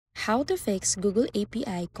How to fix Google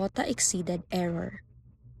API Quota Exceeded error.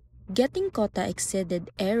 Getting Quota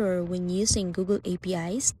Exceeded error when using Google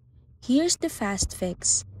APIs? Here's the fast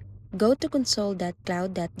fix. Go to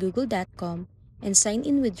console.cloud.google.com and sign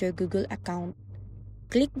in with your Google account.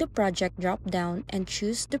 Click the project drop-down and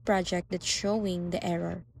choose the project that's showing the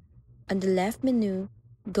error. On the left menu,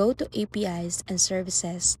 go to APIs and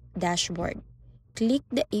Services dashboard. Click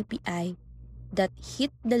the API that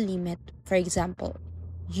hit the limit, for example,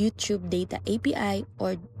 YouTube Data API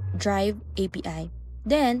or Drive API.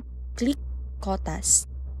 Then, click Quotas.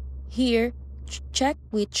 Here, check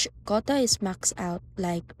which quota is maxed out,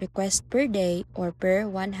 like request per day or per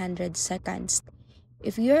 100 seconds.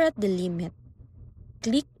 If you're at the limit,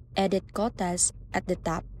 click Edit Quotas at the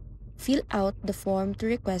top. Fill out the form to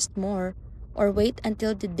request more or wait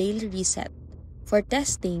until the daily reset. For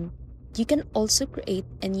testing, you can also create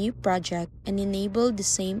a new project and enable the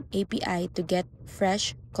same API to get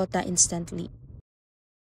fresh quota instantly.